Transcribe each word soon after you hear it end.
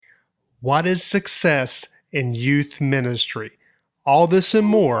What is success in youth ministry? All this and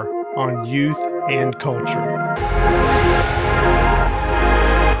more on Youth and Culture.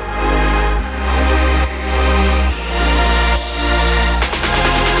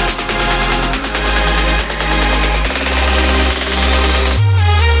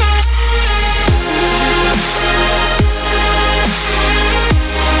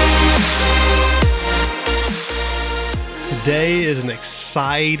 Today is an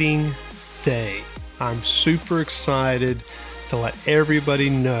exciting day. I'm super excited to let everybody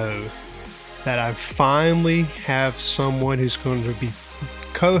know that I finally have someone who's going to be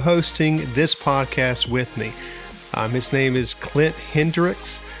co-hosting this podcast with me. His name is Clint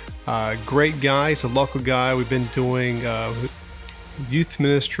Hendricks. Great guy. He's a local guy. We've been doing youth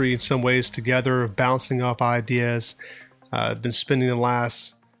ministry in some ways together, bouncing off ideas. Been spending the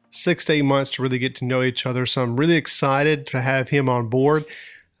last 6 to 8 months to really get to know each other. So I'm really excited to have him on board.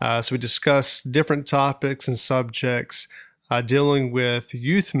 So we discuss different topics and subjects dealing with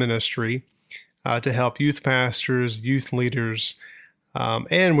youth ministry to help youth pastors, youth leaders,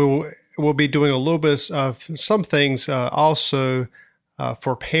 and we'll be doing a little bit of some things also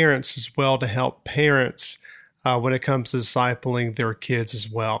for parents as well, to help parents when it comes to discipling their kids as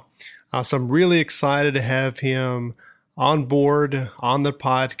well. So I'm really excited to have him on board on the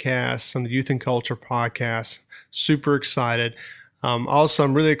podcast, on the Youth and Culture podcast. Super excited. Also,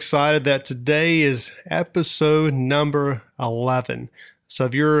 I'm really excited that today is episode number 11. So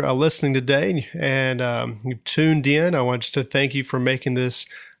if you're listening today and you've tuned in, I want to thank you for making this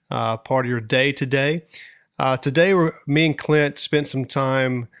part of your day today. Today, me and Clint spent some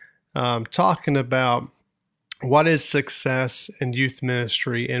time talking about what is success in youth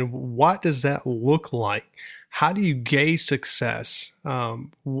ministry and what does that look like? How do you gauge success?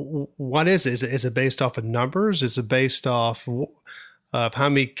 What is it? Is it based off of numbers? Is it based off of how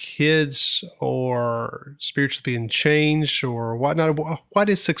many kids are spiritually being changed or whatnot? What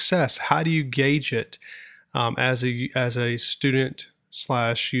is success? How do you gauge it as a student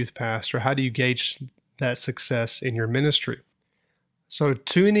 / youth pastor? How do you gauge that success in your ministry? So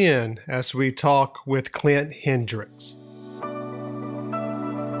tune in as we talk with Clint Hendricks.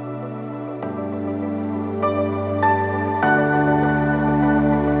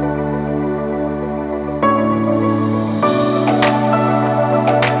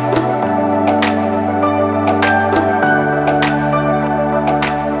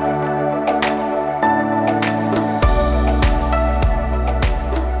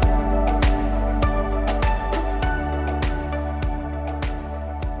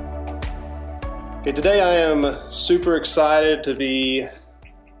 Okay, today I am super excited to be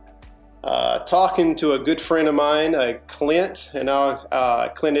talking to a good friend of mine, Clint. And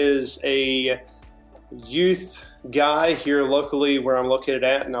Clint is a youth guy here locally where I'm located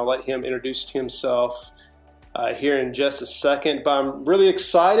at, and I'll let him introduce himself here in just a second. But I'm really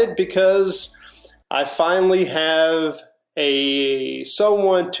excited because I finally have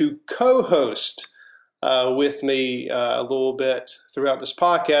someone to co-host with me a little bit throughout this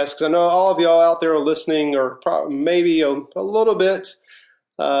podcast, because I know all of y'all out there are listening, or maybe a little bit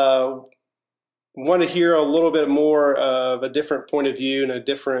want to hear a little bit more of a different point of view and a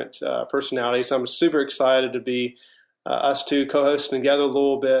different personality. So I'm super excited to be us two co-hosting together a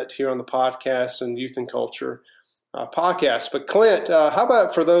little bit here on the podcast and Youth and Culture podcast. But Clint, how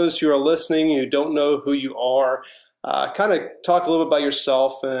about for those who are listening who don't know who you are, kind of talk a little bit about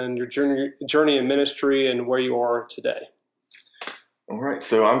yourself and your journey in ministry and where you are today. All right.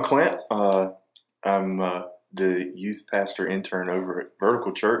 So I'm Clint. I'm the youth pastor intern over at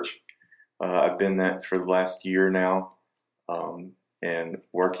Vertical Church. I've been that for the last year now, and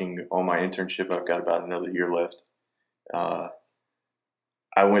working on my internship. I've got about another year left. I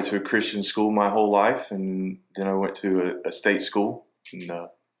went to a Christian school my whole life, and then I went to a state school, and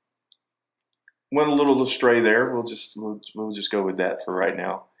went a little astray there. We'll just go with that for right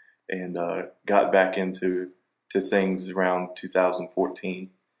now, and got back into things around 2014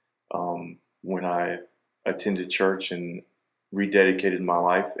 when I attended church and rededicated my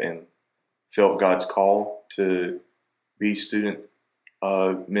life and felt God's call to be student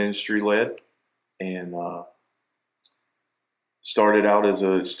ministry led, and started out as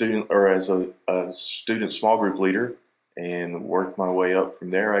a student student small group leader, and worked my way up from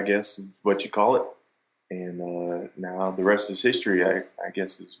there, I guess is what you call it. And now the rest is history, I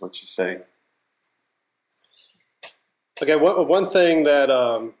guess is what you say. Okay, one thing that,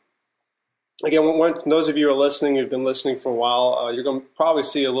 again, when those of you who are listening, who've been listening for a while, you're going to probably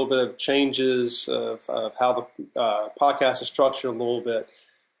see a little bit of changes of how the podcast is structured a little bit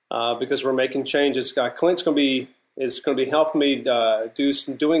because we're making changes. Clint's going to be is going to be helping me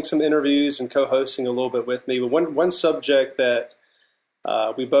doing some interviews and co-hosting a little bit with me. But one subject that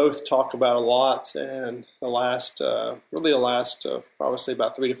we both talk about a lot, and the last I would say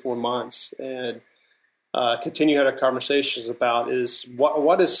about 3 to 4 months, and continue to have conversations about is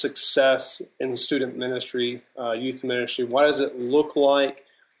what is success in student ministry, youth ministry? What does it look like?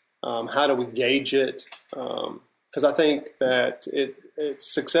 How do we gauge it? Because I think that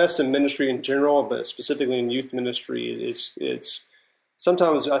it's success in ministry in general, but specifically in youth ministry, it's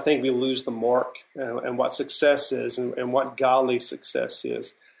sometimes I think we lose the mark and what success is and what godly success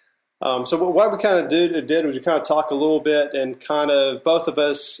is. So what we kind of did was we kind of talk a little bit and kind of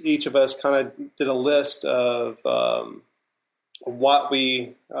each of us kind of did a list of what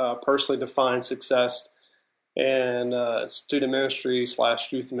we personally define success in student ministry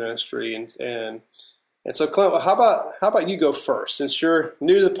 / youth ministry, and so Clint, how about you go first since you're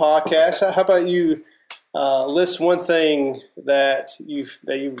new to the podcast? How about you list one thing that you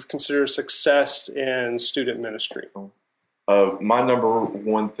consider success in student ministry? My number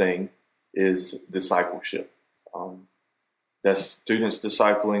one thing is discipleship. That's students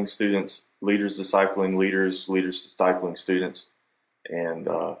discipling students, leaders discipling leaders, leaders discipling students. And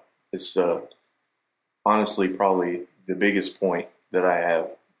it's honestly probably the biggest point that I have.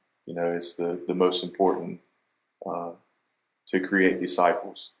 It's the most important to create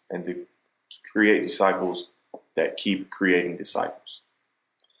disciples and to create disciples that keep creating disciples.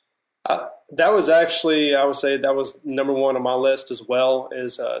 That was actually, I would say that was number one on my list as well,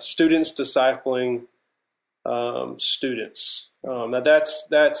 is students discipling students. Now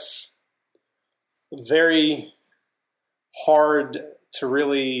that's very hard to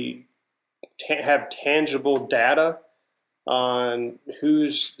really have tangible data on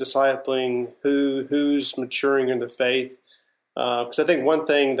who's discipling who's maturing in the faith. Because I think one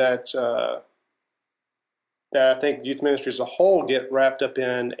thing that I think youth ministry as a whole get wrapped up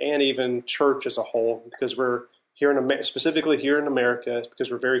in, and even church as a whole, because we're specifically here in America,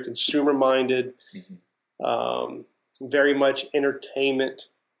 because we're very consumer minded, very much entertainment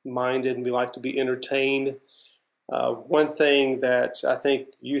minded, and we like to be entertained. One thing that I think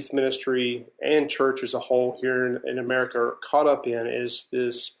youth ministry and church as a whole here in America are caught up in is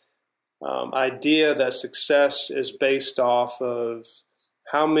this idea that success is based off of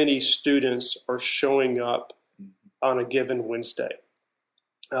how many students are showing up on a given Wednesday.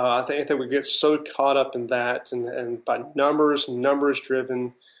 I think that we get so caught up in that and by numbers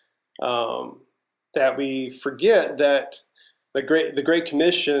driven that we forget that the Great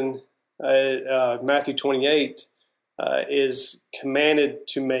Commission, Matthew 28, is commanded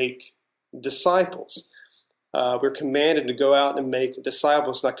to make disciples. We're commanded to go out and make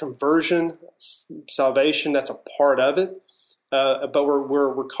disciples. Now, conversion, salvation, that's a part of it, but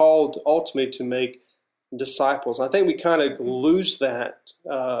we're called ultimately to make disciples. I think we kind of lose that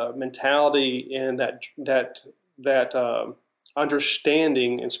mentality and that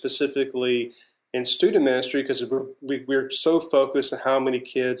understanding, and specifically in student ministry, because we're so focused on how many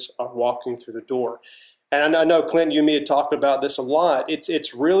kids are walking through the door. And I know, Clint, you and me had talked about this a lot.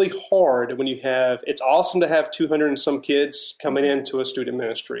 It's really hard when it's awesome to have 200 and some kids coming into a student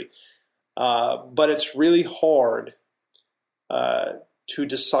ministry, but it's really hard to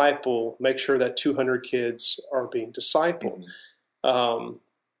make sure that 200 kids are being discipled.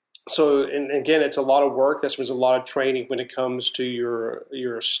 So, and again, it's a lot of work. There's a lot of training when it comes to your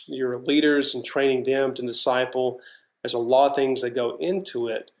leaders and training them to disciple. There's a lot of things that go into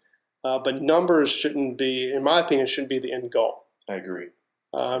it. But numbers shouldn't be, in my opinion, shouldn't be the end goal. I agree.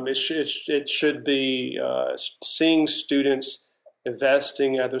 It should be seeing students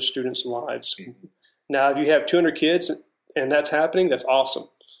investing in other students' lives. Now, if you have 200 kids and that's happening, that's awesome.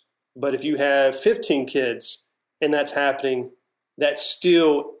 But if you have 15 kids and that's happening, that's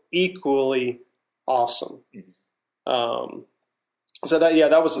still equally awesome. So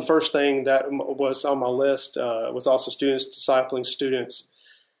that was the first thing that was on my list. Was also students discipling students.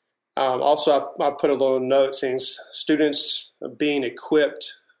 Also, I put a little note saying students being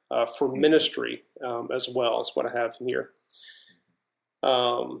equipped for ministry as well is what I have in here.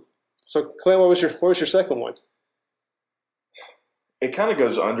 So, Clint, what was your second one? It kind of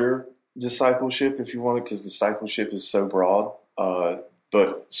goes under discipleship, if you want, because discipleship is so broad.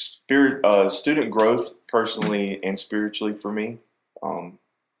 But student growth, personally and spiritually, for me,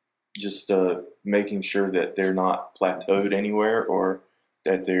 just making sure that they're not plateaued anywhere, or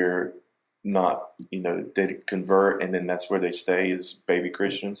that they're not, they convert and then that's where they stay as baby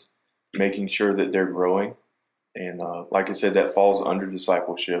Christians. Making sure that they're growing. And like I said, that falls under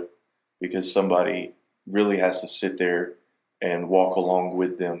discipleship, because somebody really has to sit there and walk along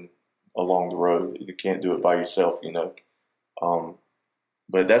with them along the road. You can't do it by yourself, you know.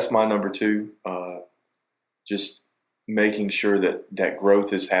 But that's my number two. Just making sure that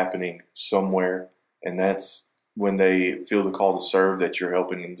growth is happening somewhere, and that's when they feel the call to serve, that you're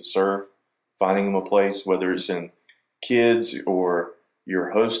helping them to serve, finding them a place, whether it's in kids or your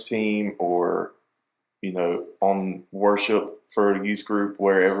host team or, you know, on worship for a youth group,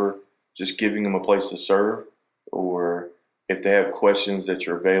 wherever, just giving them a place to serve, or if they have questions that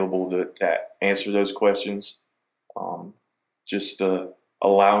you're available to answer those questions, just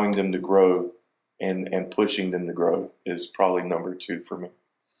allowing them to grow and pushing them to grow is probably number two for me.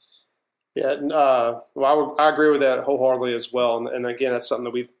 Yeah, well, I agree with that wholeheartedly as well. And again, that's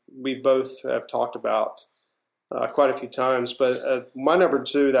something that we both have talked about quite a few times. But my number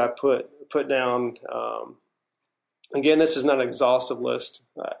two that I put down, again, this is not an exhaustive list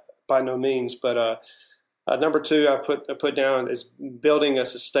by no means, but number two I put down is building a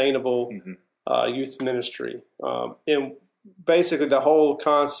sustainable youth ministry. And basically, the whole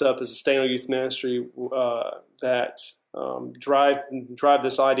concept is sustainable youth ministry that drive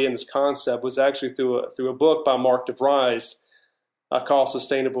this idea and this concept was actually through a book by Mark DeVries called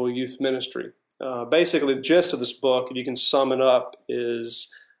Sustainable Youth Ministry. Basically, the gist of this book, if you can sum it up, is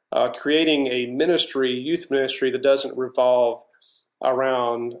creating a youth ministry that doesn't revolve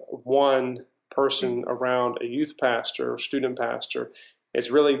around one person, around a youth pastor or student pastor.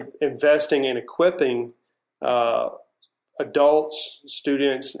 It's really investing in equipping adults,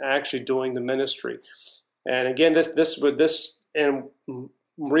 students, actually doing the ministry. And again, this and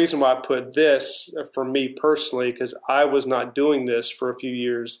reason why I put this for me personally, because I was not doing this for a few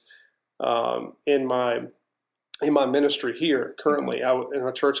years in my ministry here currently. In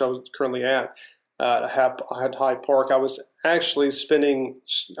a church I was currently at, I had Hyde Park. I was actually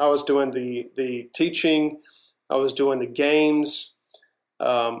I was doing the teaching, I was doing the games,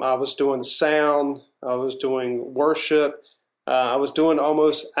 I was doing the sound, I was doing worship, I was doing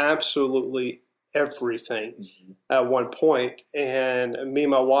almost absolutely everything at one point. And me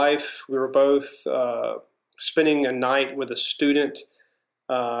and my wife, we were both spending a night with a student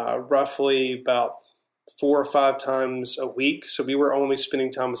roughly about 4 or 5 times a week. So we were only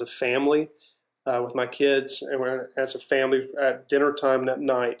spending time as a family with my kids, and we're as a family at dinner time that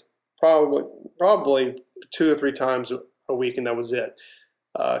night, probably 2 or 3 times a week, and that was it.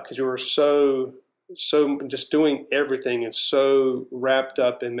 Because we were so just doing everything and so wrapped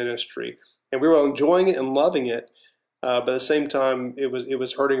up in ministry, and we were enjoying it and loving it. But at the same time, it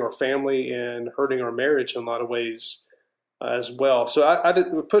was hurting our family and hurting our marriage in a lot of ways as well. So I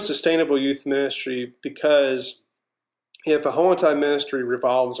put sustainable youth ministry because if a whole entire ministry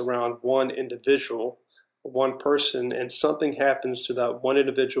revolves around one individual, one person, and something happens to that one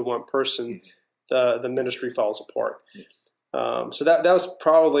individual, one person, the ministry falls apart. So that was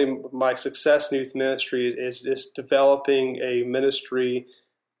probably my success in youth ministry is just developing a ministry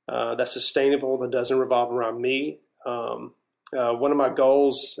that's sustainable, that doesn't revolve around me. One of my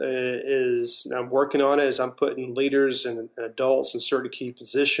goals is, and I'm working on it, is I'm putting leaders and adults in certain key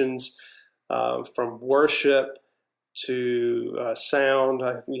positions, from worship to sound.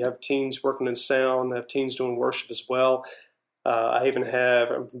 We have teams working in sound. I have teams doing worship as well. I'm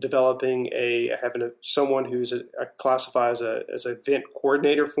developing someone who's classified as an event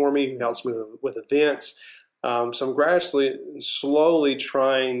coordinator for me, who helps me with events. So I'm slowly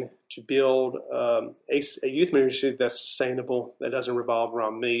trying to build a youth ministry that's sustainable, that doesn't revolve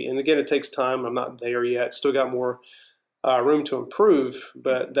around me. And again, it takes time. I'm not there yet. Still got more room to improve,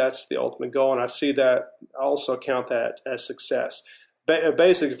 but that's the ultimate goal. And I also count that as success.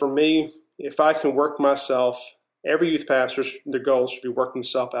 Basically, for me, if I can work myself, every youth pastor, their goal should be working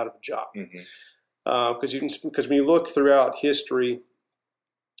themselves out of a job. Because when you look throughout history,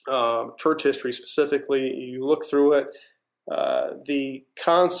 church history specifically, you look through it, the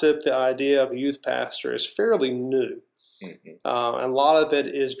concept, the idea of a youth pastor is fairly new. A lot of it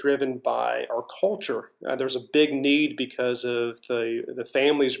is driven by our culture. There's a big need because of the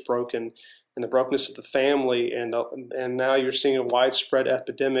family's broken and the brokenness of the family, and now you're seeing a widespread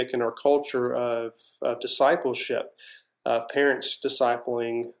epidemic in our culture of discipleship, of parents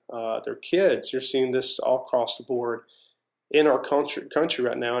discipling their kids. You're seeing this all across the board in our country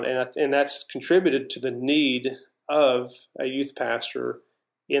right now, and that's contributed to the need of a youth pastor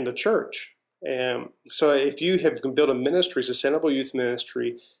in the church. And so if you have built a ministry, sustainable youth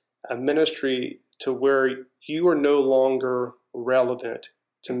ministry, a ministry to where you are no longer relevant,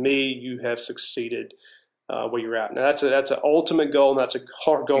 to me, you have succeeded where you're at. Now, that's an ultimate goal, and that's a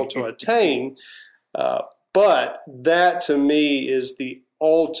hard goal to attain, but that, to me, is the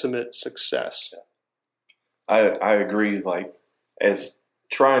ultimate success. I agree. Like, as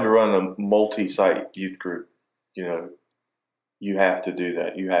trying to run a multi-site youth group, you know, you have to do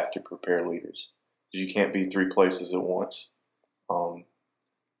that. You have to prepare leaders. You can't be three places at once.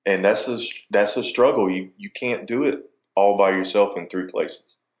 And that's a struggle. You can't do it all by yourself in three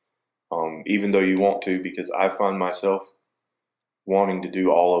places. Even though you want to, because I find myself wanting to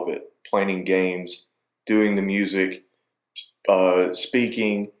do all of it, planning games, doing the music,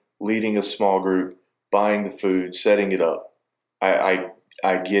 speaking, leading a small group, buying the food, setting it up. I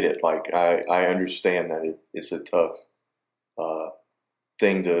get it. Like I understand that it's a tough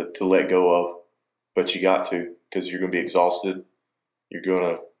thing to let go of, but you got to, because you're going to be exhausted. You're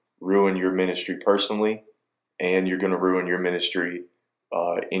going to ruin your ministry personally, and you're going to ruin your ministry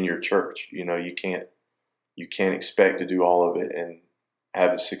in your church. You know, you can't expect to do all of it and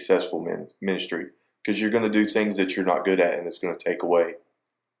have a successful ministry, because you're going to do things that you're not good at, and it's going to take away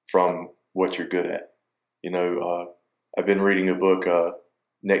from what you're good at. You know, I've been reading a book,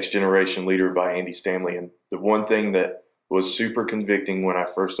 Next Generation Leader by Andy Stanley, and the one thing that was super convicting when I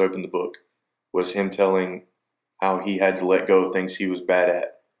first opened the book was him telling how he had to let go of things he was bad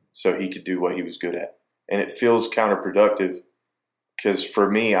at so he could do what he was good at. And it feels counterproductive, because for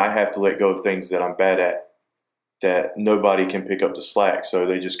me, I have to let go of things that I'm bad at that nobody can pick up the slack, so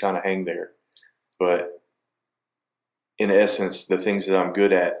they just kind of hang there. But in essence, the things that I'm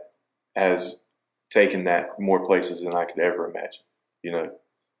good at has taken that more places than I could ever imagine. You know,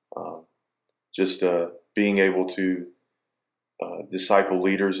 just being able to disciple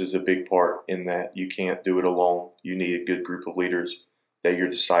leaders is a big part in that. You can't do it alone. You need a good group of leaders that you're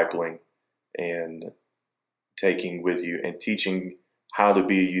discipling and taking with you, and teaching how to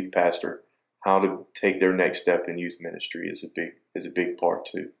be a youth pastor, how to take their next step in youth ministry is a big part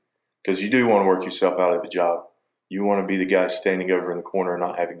too. Because you do want to work yourself out of a job. You want to be the guy standing over in the corner and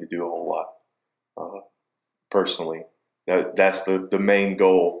not having to do a whole lot. Personally, that's the main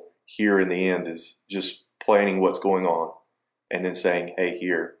goal here in the end, is just planning what's going on and then saying, hey,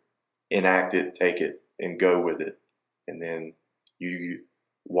 here, enact it, take it, and go with it. And then you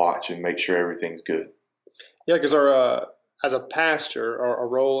watch and make sure everything's good. Yeah, because our as a pastor, our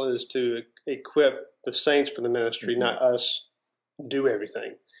role is to equip the saints for the ministry, not us do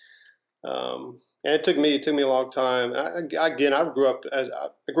everything. And it took me a long time. I grew up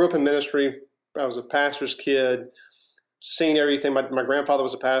in ministry. I was a pastor's kid, seen everything. My grandfather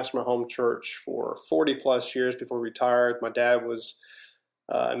was a pastor in my home church for 40 plus years before he retired. My dad was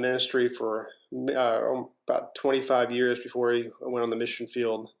in ministry for about 25 years before he went on the mission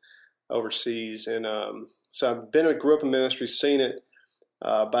field overseas. And so grew up in ministry, seen it,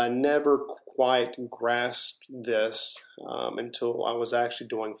 but I never quite grasped this until I was actually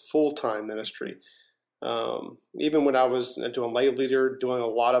doing full-time ministry. Even when I was doing lay leader, doing a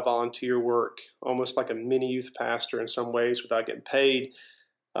lot of volunteer work, almost like a mini youth pastor in some ways without getting paid,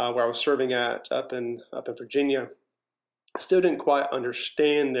 where I was serving up in Virginia, I still didn't quite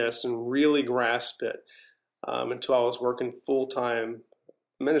understand this and really grasp it until I was working full-time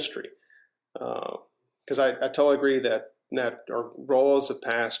ministry. Because I totally agree that our role as a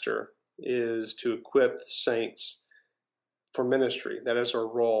pastor is to equip the saints for ministry. That is our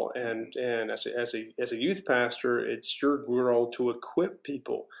role, and as a youth pastor, it's your role to equip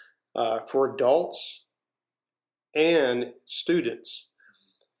people for adults and students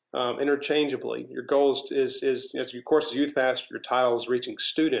interchangeably. Your goal is of course, as a youth pastor, your title is reaching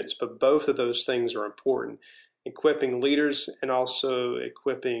students, but both of those things are important: equipping leaders and also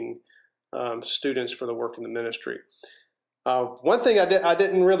equipping students for the work in the ministry. One thing I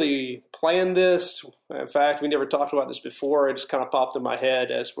didn't really plan this. In fact, we never talked about this before. It just kind of popped in my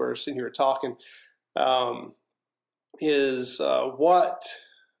head as we're sitting here talking. It's kind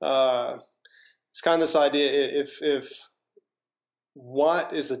of this idea: if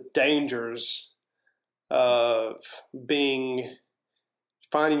what is the dangers of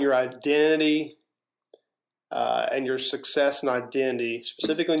finding your identity and your success and identity,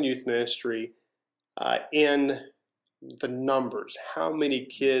 specifically in youth ministry, in the numbers? How many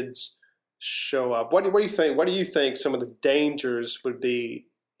kids show up? What do you think? What do you think some of the dangers would be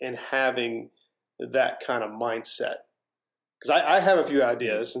in having that kind of mindset? Because I have a few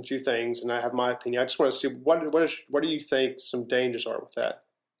ideas and a few things, and I have my opinion. I just want to see what do you think some dangers are with that?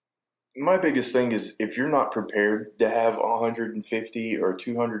 My biggest thing is, if you're not prepared to have 150 or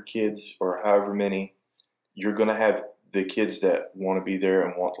 200 kids or however many, you're going to have the kids that want to be there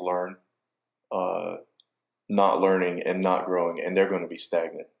and want to learn, not learning and not growing, and they're going to be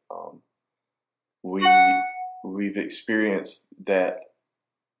stagnant. We've experienced that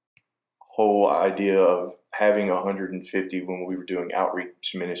whole idea of having 150 when we were doing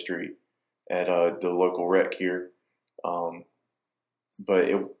outreach ministry at the local rec here. but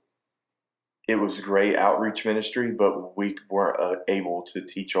it was great outreach ministry, but we weren't able to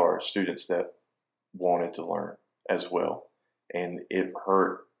teach our students that wanted to learn as well. And it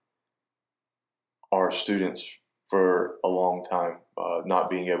hurt our students for a long time, not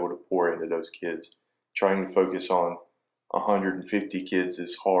being able to pour into those kids. Trying to focus on 150 kids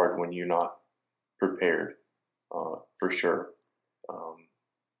is hard when you're not prepared, for sure.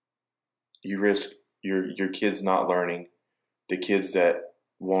 You risk your kids not learning, the kids that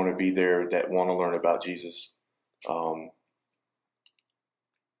want to be there, that want to learn about Jesus,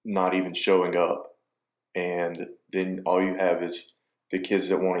 not even showing up. And then all you have is the kids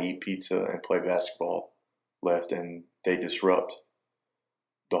that want to eat pizza and play basketball left, and they disrupt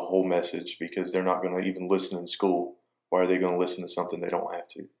the whole message because they're not going to even listen in school. Why are they going to listen to something they don't have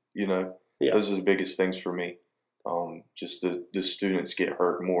to? Yeah. Those are the biggest things for me. Just the students get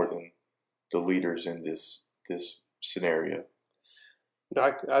hurt more than the leaders in this scenario.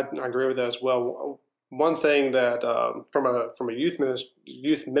 No, I agree with that as well. One thing that from a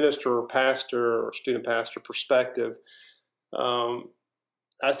youth minister or pastor or student pastor perspective,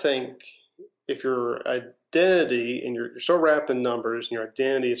 I think if your identity and you're so wrapped in numbers and your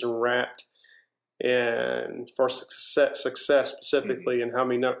identity is wrapped in for success specifically, and how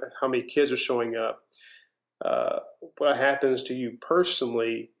many kids are showing up, what happens to you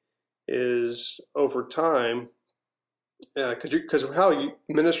personally is over time, because how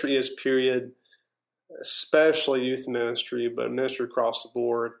ministry is, period, especially youth ministry, but ministry across the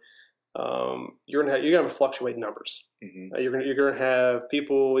board, you're gonna have fluctuating numbers. Mm-hmm. You're gonna have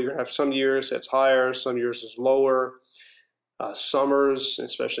people. You're gonna have some years it's higher, some years it's lower. Summers,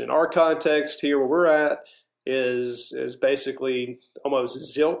 especially in our context here where we're at, is basically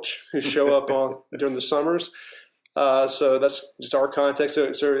almost zilch who show up during the summers. So that's just our context.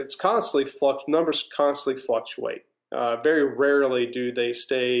 So it's constantly numbers constantly fluctuate. Very rarely do they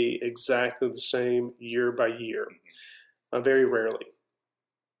stay exactly the same year by year. Very rarely.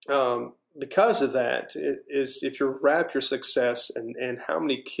 Because of that, if you wrap your success and how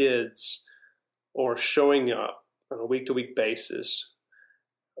many kids are showing up on a week-to-week basis,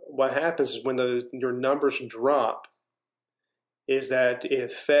 what happens is when your numbers drop, is that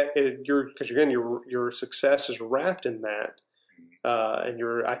your success is wrapped in that, and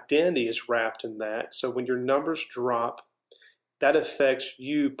your identity is wrapped in that. So when your numbers drop, that affects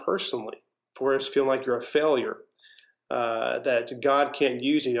you personally, for us feeling like you're a failure, that God can't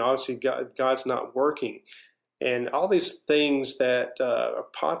use you. Obviously, God's not working, and all these things that are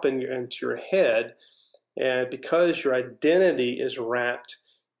popping into your head, and because your identity is wrapped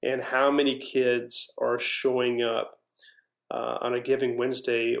in how many kids are showing up on a given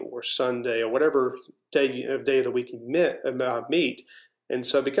Wednesday or Sunday or whatever day of the week you meet. And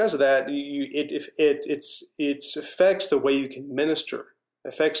so because of that, it affects the way you can minister,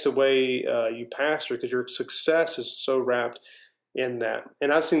 affects the way you pastor, because your success is so wrapped in that.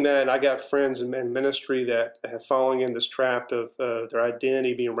 And I've seen that. I got friends in ministry that have fallen in this trap of their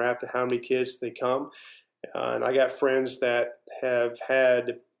identity being wrapped in how many kids they come. And I got friends that have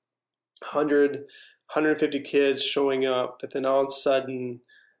had 100, 150 kids showing up, but then all of a sudden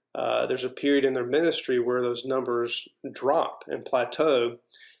there's a period in their ministry where those numbers drop and plateau.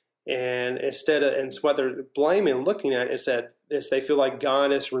 And and what they're blaming and looking at is that they feel like God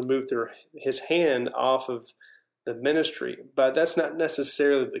has removed his hand off of the ministry. But that's not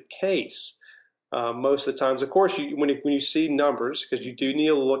necessarily the case. Most of the times, of course, when you see numbers, because you do need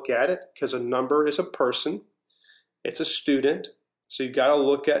to look at it, because a number is a person, it's a student, so you got to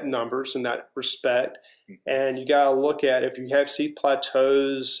look at numbers in that respect, and you got to look at if you see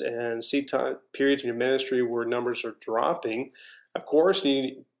plateaus and see periods in your ministry where numbers are dropping. Of course, you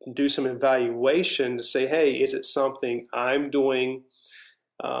need to do some evaluation to say, hey, is it something I'm doing?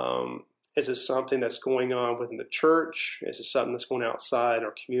 Is it something that's going on within the church? Is it something that's going outside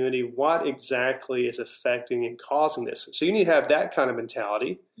our community? What exactly is affecting and causing this? So you need to have that kind of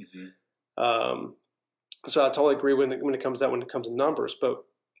mentality. Mm-hmm. So I totally agree when it comes to numbers, but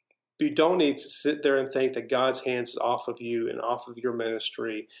you don't need to sit there and think that God's hands is off of you and off of your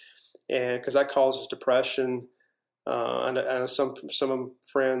ministry, and because that causes depression. And some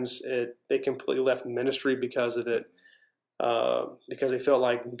friends, they completely left ministry because of it. Because they felt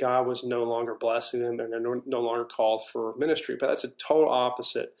like God was no longer blessing them and they're no longer called for ministry. But that's a total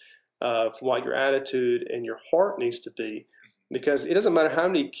opposite of what your attitude and your heart needs to be, because it doesn't matter how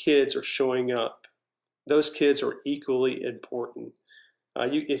many kids are showing up. Those kids are equally important.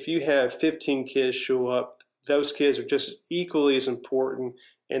 If you have 15 kids show up, those kids are just equally as important,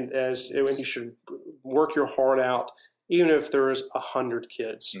 and you should work your heart out even if there's 100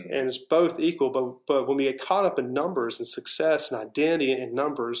 kids, Mhm. and it's both equal. But when we get caught up in numbers and success and identity and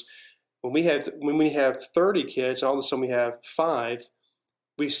numbers, when we have 30 kids and all of a sudden we have 5,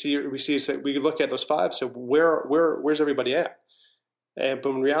 we look at those 5. So where's everybody at? But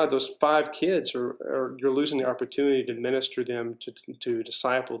in reality, those 5 kids you're losing the opportunity to minister them, to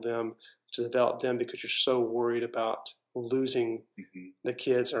disciple them, to develop them, because you're so worried about losing the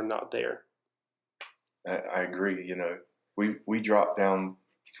kids are not there. I agree. We dropped down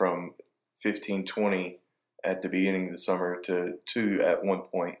from 15, 20 at the beginning of the summer to 2 at one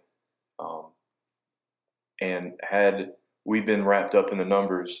point. And had we been wrapped up in the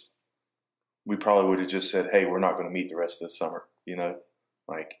numbers, we probably would have just said, "Hey, we're not going to meet the rest of the summer."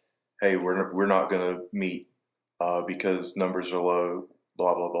 Like, "Hey, we're not going to meet because numbers are low."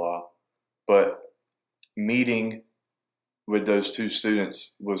 Blah blah blah. But meeting with those 2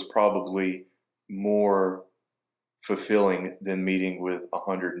 students was probably more fulfilling than meeting with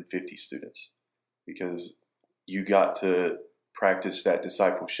 150 students, because you got to practice that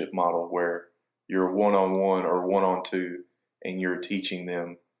discipleship model where you're one-on-one or one-on-2, and you're teaching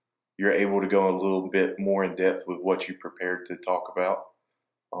them. You're able to go a little bit more in depth with what you prepared to talk about.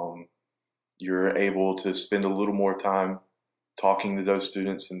 You're able to spend a little more time talking to those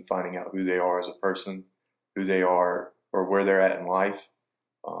students and finding out who they are as a person, who they are, or where they're at in life.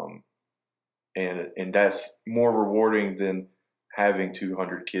 And that's more rewarding than having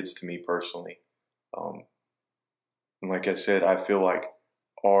 200 kids to me personally. And like I said, I feel like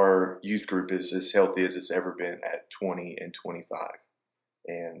our youth group is as healthy as it's ever been at 20 and 25.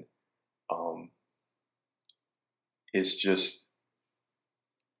 And it's just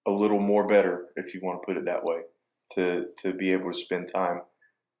a little more better, if you want to put it that way, to be able to spend time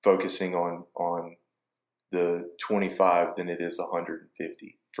focusing on the 25 than it is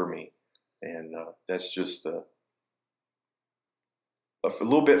 150 for me. And that's just a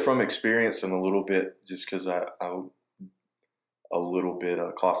little bit from experience, and a little bit just because I'm a little bit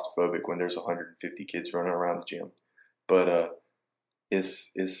claustrophobic when there's 150 kids running around the gym. But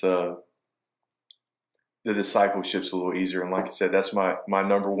it's the discipleship's a little easier. And like I said, that's my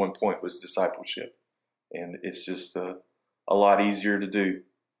number one point was discipleship. And it's just a lot easier to do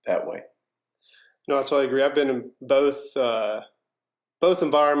that way. No, I totally agree. I've been in both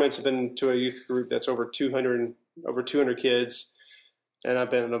environments. I've been to a youth group that's over 200 kids, and I've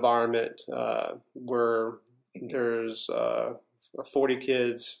been in an environment where there's 40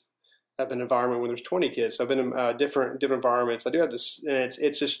 kids. I've been in an environment where there's 20 kids. So I've been in different environments. I do have this, and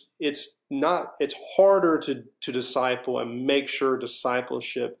it's harder to disciple and make sure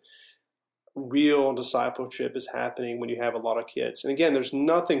real discipleship is happening when you have a lot of kids. And again, there's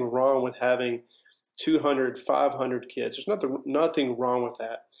nothing wrong with having 200, 500 kids. There's nothing wrong with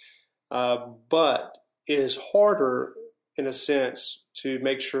that. But it is harder, in a sense, to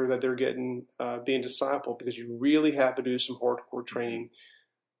make sure that they're being discipled, because you really have to do some hardcore training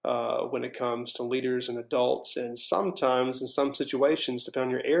when it comes to leaders and adults. And sometimes, in some situations,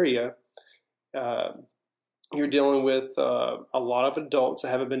 depending on your area, you're dealing with a lot of adults that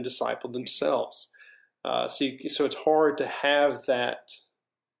haven't been discipled themselves. So it's hard to have that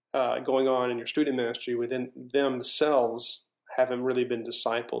going on in your student ministry within themselves haven't really been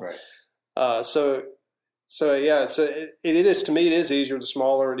discipled. Right. So it is, to me, it is easier. The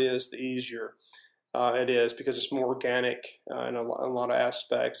smaller it is, the easier it is, because it's more organic in a lot of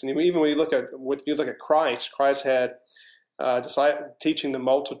aspects. And even when you look at Christ had teaching the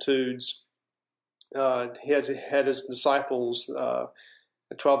multitudes. He had his disciples,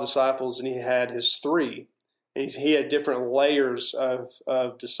 12 disciples, and he had his 3. And he had different layers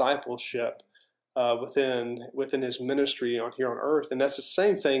of discipleship within his ministry here on earth. And that's the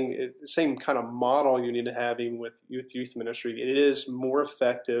same thing, same kind of model you need to have even with youth ministry. It is more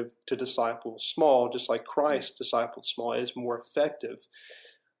effective to disciple small, just like Christ discipled small. It is more effective.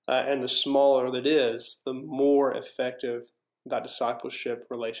 And the smaller it is, the more effective that discipleship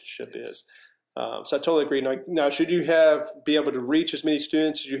relationship is. So I totally agree. Now, should you be able to reach as many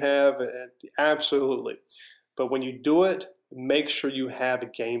students as you have? Absolutely. But when you do it, make sure you have a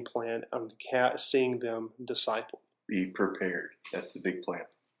game plan on seeing them discipled. Be prepared. That's the big plan.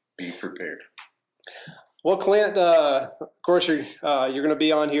 Be prepared. Well, Clint, of course, you're going to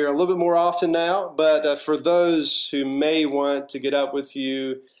be on here a little bit more often now. But for those who may want to get up with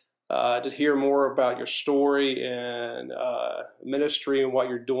you to hear more about your story and ministry and what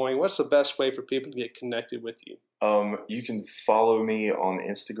you're doing, what's the best way for people to get connected with you? You can follow me on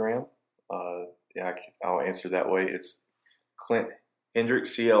Instagram. I'll answer that way. It's Clint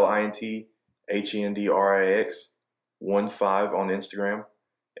Hendrix, ClintHendrix 15 on Instagram.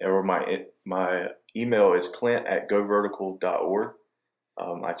 or my email is clint@govertical.org.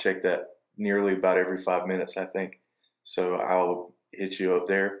 I check that nearly about every 5 minutes, I think. So I'll hit you up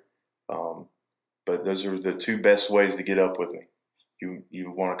there. But those are the two best ways to get up with me.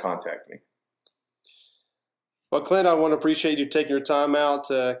 You want to contact me. Well, Clint, I want to appreciate you taking your time out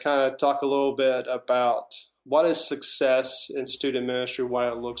to kind of talk a little bit about what is success in student ministry, what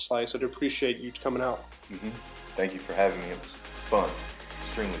it looks like. So I appreciate you coming out. Mm-hmm. Thank you for having me. It was fun,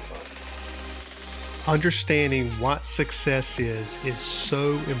 extremely fun. Understanding what success is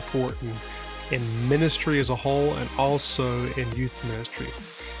so important in ministry as a whole and also in youth ministry.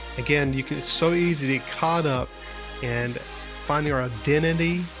 Again, it's so easy to get caught up in finding our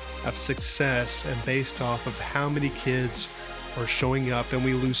identity of success and based off of how many kids are showing up, and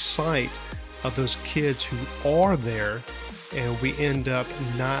we lose sight of those kids who are there, and we end up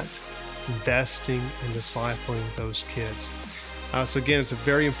not investing and discipling those kids. So again, it's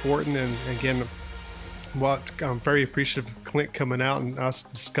very important, and again, I'm very appreciative of Clint coming out and us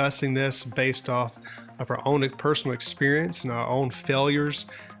discussing this based off of our own personal experience and our own failures,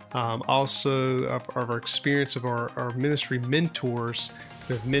 also of our experience of our ministry mentors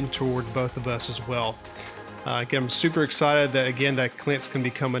who have mentored both of us as well. Again, I'm super excited that Clint's going to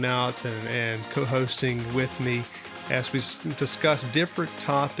be coming out and co-hosting with me as we discuss different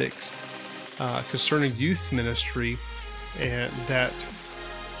topics concerning youth ministry and that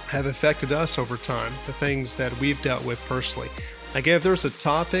have affected us over time, the things that we've dealt with personally. Again, if there's a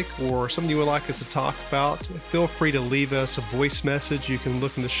topic or something you would like us to talk about, feel free to leave us a voice message. You can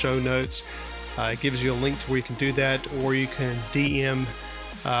look in the show notes. It gives you a link to where you can do that, or you can DM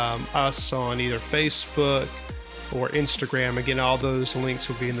us on either Facebook or Instagram. Again, all those links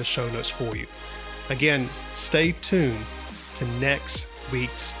will be in the show notes for you. Again, stay tuned to next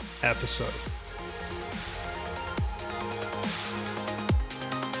week's episode.